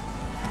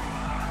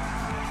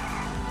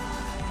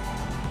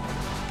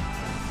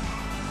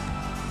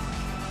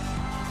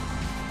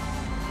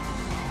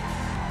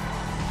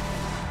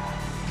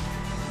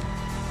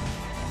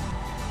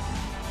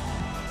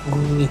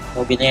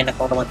 mobilnya enak,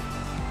 teman-teman.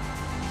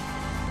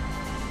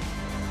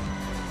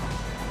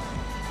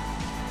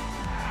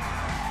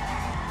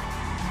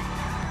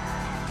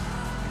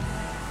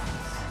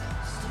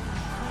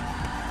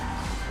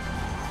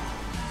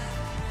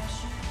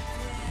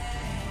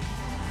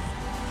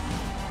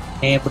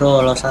 Nih bro,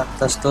 Los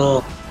Santos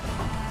tuh.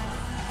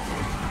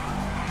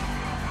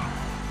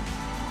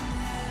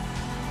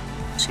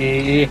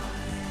 Sih.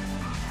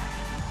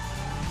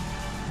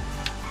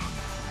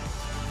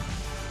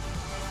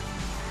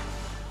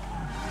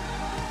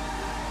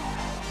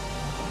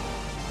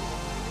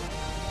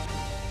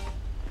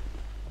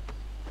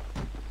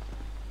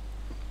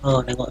 Oh,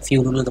 nengok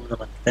view dulu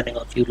teman-teman. Kita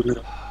nengok view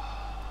dulu.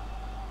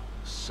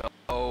 So,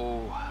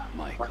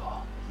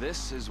 Michael,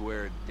 this is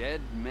where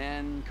dead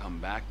men come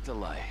back to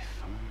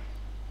life.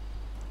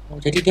 Oh,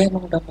 jadi dia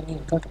emang udah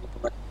meninggal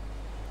teman-teman.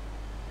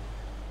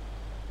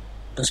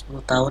 Udah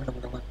 10 tahun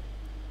teman-teman.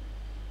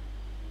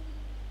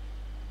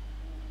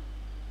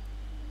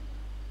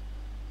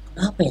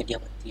 Kenapa ya dia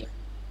mati ya?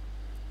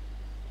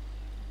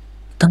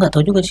 Kita nggak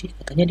tahu juga sih.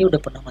 Katanya dia udah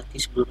pernah mati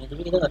sebelumnya,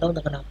 tapi kita nggak tahu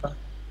entah kenapa.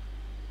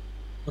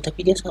 Oh, tapi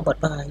dia sahabat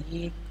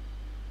baik.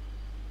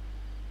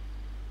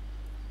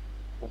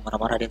 Oh,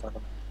 marah-marah dia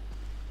teman-teman.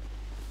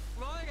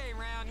 Floyd ain't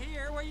around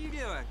here. What are you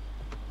doing?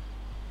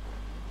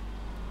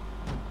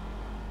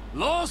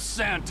 Los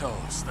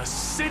Santos, the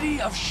city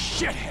of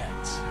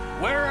shitheads.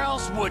 Where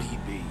else would he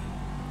be?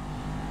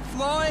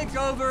 Floyd's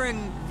over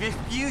in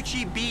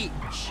Vespucci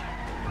Beach.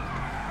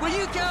 Will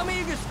you tell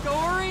me the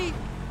story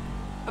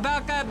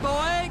about that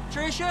boy,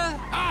 Trisha?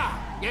 Ah,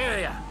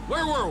 yeah.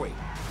 Where were we?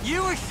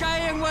 You were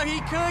saying what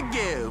he could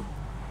do.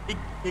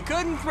 He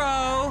couldn't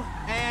throw,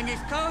 and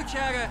his coach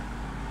had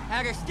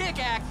a stick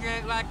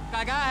accident like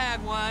I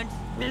had once.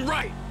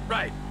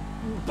 Right.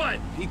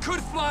 But he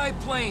could fly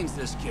planes,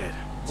 this kid.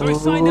 So he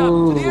signed up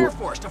for the Air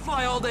Force to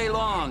fly all day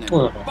long and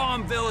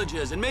bomb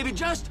villages and maybe,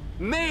 just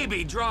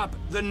maybe, drop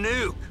the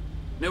nuke.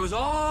 And it was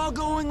all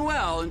going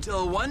well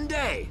until one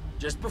day,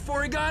 just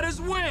before he got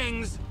his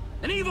wings,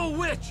 an evil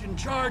witch in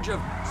charge of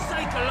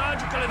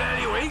psychological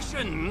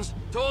evaluations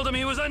told him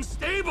he was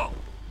unstable,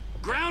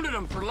 grounded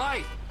him for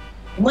life.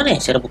 Gimana ya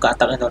cara buka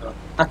atapnya teman-teman?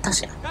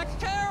 Atas ya? That's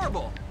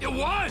terrible. It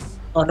was!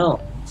 Oh no.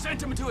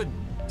 Sent him into a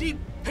deep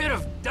pit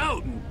of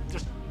doubt and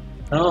just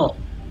No.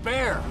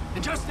 despair.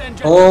 And just then,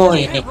 Oh,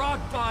 he ini. hit rock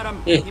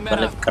bottom. Ih, He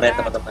met a keren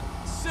fat, teman-teman.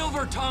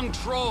 silver-tongued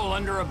troll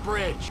under a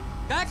bridge.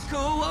 That's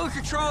cool. What was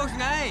the troll's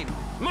name?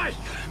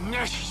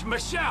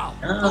 Michale.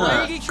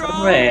 Ah, lady troll?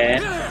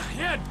 keren.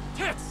 He had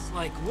tits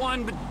like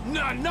one, but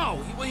no,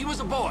 he was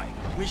a boy.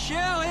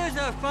 Michelle is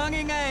a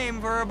funny name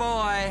for a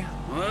boy.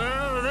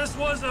 Well, this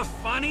was a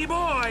funny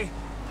boy.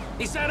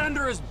 He sat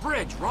under his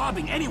bridge,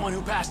 robbing anyone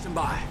who passed him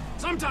by.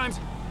 Sometimes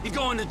he'd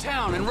go into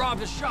town and rob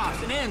the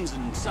shops and inns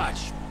and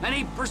such. And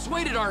he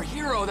persuaded our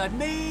hero that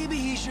maybe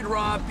he should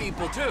rob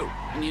people too.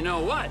 And you know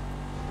what?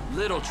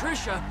 Little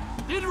Trisha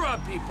did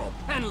rob people,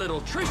 and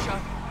little Trisha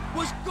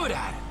was good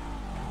at it.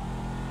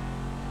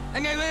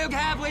 And they lived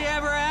happily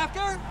ever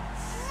after?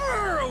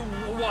 For a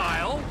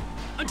while.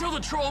 Until the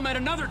troll met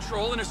another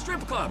troll in a strip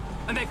club,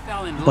 and they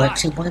fell in Buat love.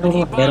 sih, buat And he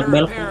dulu, bought her a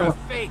belok-belok pair dulu. of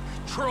fake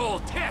troll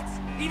tits,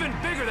 even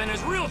bigger than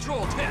his real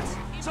troll tits,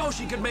 so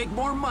she could make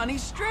more money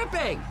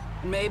stripping.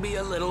 Maybe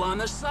a little on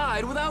the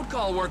side without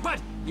call work, but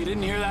you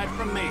didn't hear that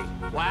from me.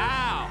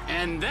 Wow.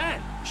 And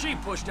then she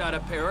pushed out a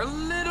pair of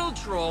little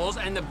trolls,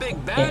 and the big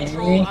bad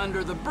troll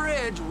under the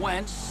bridge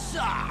went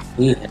soft.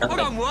 Ih, enak Hold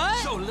nih. on, what?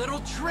 So little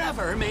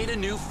Trevor made a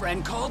new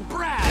friend called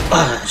Brad.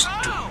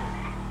 Aduh.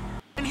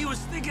 And he was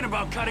thinking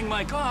about cutting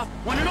Mike off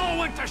when it all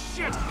went to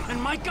shit, and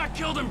Mike got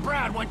killed and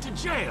Brad went to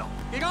jail.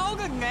 Did all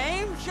the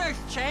names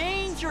just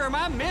change, or am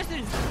I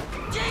missing?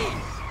 Jeez!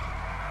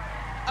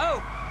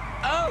 Oh!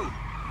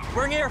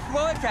 We're near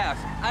Floyd's house.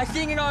 I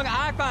seen it on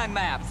iPhone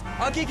maps.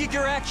 I'll give you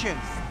directions.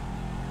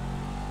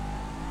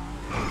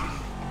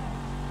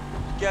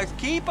 Just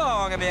keep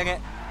on a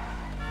minute.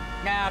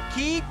 Now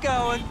keep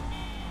going.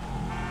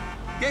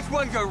 This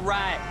one's a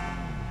right.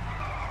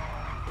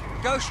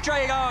 Go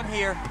straight on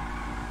here.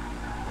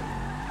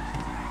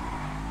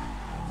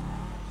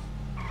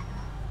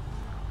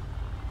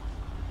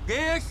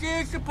 This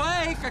is the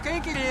place. I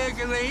think it is,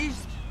 at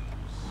least.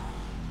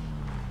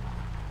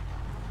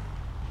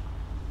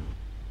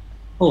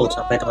 Oh,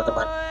 sampai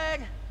teman-teman.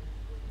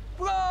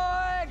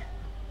 Floyd!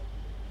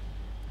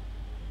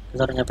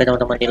 Kita udah nyampe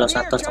teman-teman di Los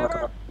Santos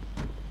teman-teman.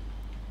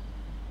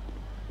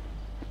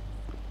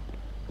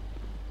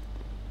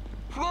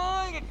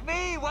 Floyd, it's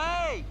me,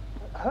 Wade.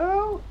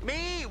 Who?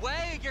 Me,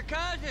 Wade, your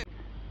cousin.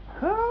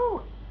 Who?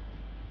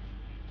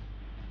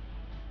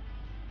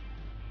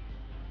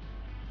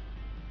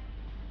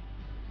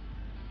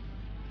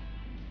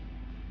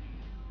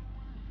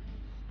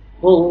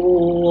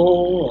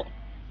 Oh,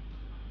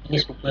 ini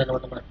sepupunya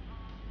teman-teman.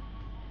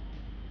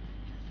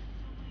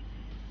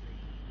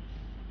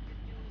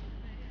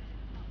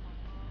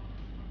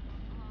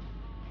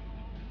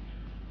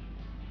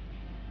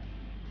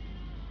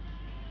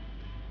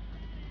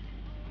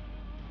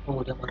 Oh,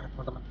 dia marah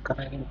teman-teman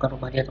karena ini bukan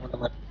rumah dia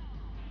teman-teman.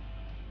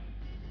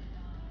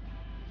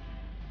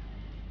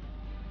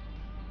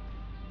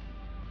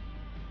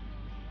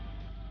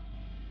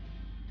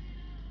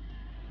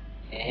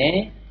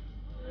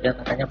 Dia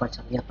katanya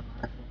pacar dia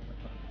kemarin teman-teman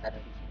kalau kita ada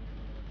di sini.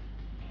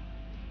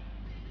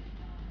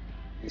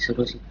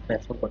 Disuruh si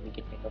Trevor buat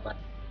bikin minuman.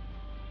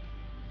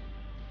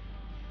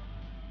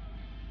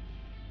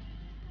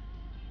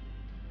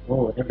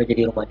 Oh, ini udah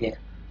jadi rumah dia.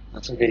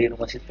 Langsung jadi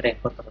rumah si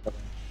Trevor teman-teman.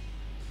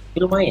 Ini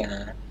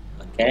lumayan.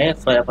 Oke,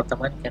 file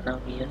pertama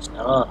channel news.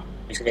 Oh,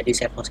 bisa jadi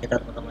save house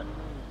kita teman-teman.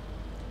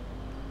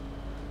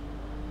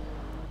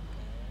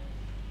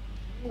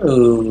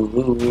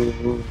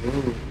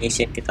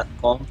 Mission kita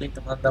komplit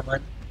teman-teman.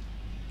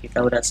 Kita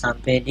udah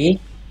sampai di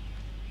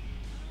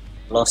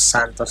Los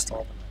Santos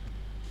teman-teman.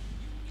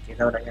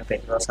 Kita udah nyampe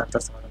di Los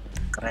Santos teman-teman.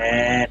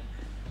 Keren.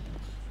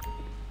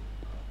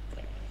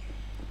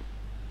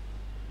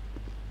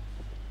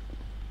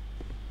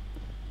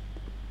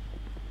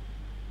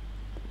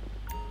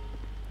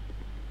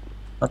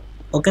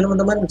 Oke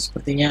teman-teman,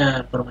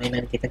 sepertinya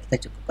permainan kita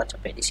cukupkan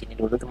sampai di sini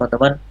dulu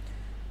teman-teman.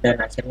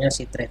 Dan akhirnya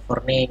si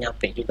Trevor nih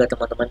nyampe juga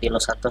teman-teman di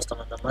Los Santos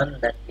teman-teman,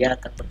 dan dia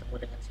akan bertemu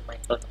dengan si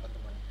Michale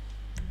teman-teman.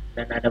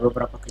 Dan ada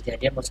beberapa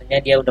kejadian, maksudnya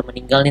dia udah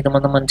meninggal nih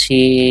teman-teman si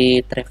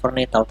Trevor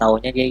nih,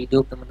 tahu-taunya dia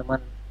hidup teman-teman.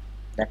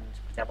 Dan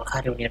seperti apakah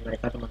reunian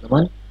mereka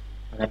teman-teman,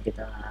 akan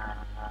kita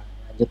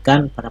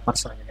lanjutkan pada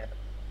part selanjutnya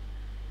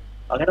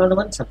teman-teman. Oke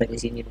teman-teman, sampai di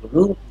sini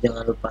dulu.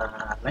 Jangan lupa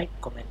like,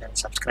 comment, dan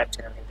subscribe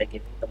channel Inttech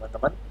Gaming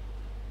teman-teman.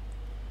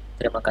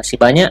 Terima kasih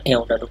banyak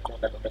yang udah dukung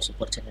dan udah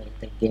support channel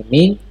Inttech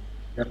Gaming.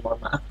 Dan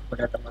mohon maaf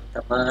kepada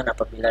teman-teman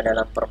apabila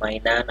dalam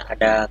permainan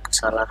ada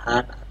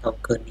kesalahan atau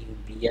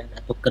keniubian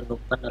atau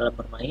kenupan dalam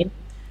bermain,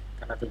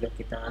 karena tujuan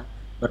kita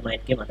bermain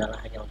game adalah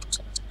hanya untuk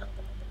senang-senang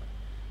teman-teman.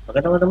 Oke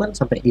teman-teman,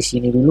 sampai di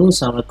sini dulu.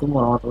 Assalamualaikum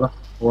warahmatullahi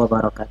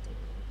wabarakatuh.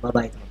 Bye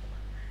bye teman-teman.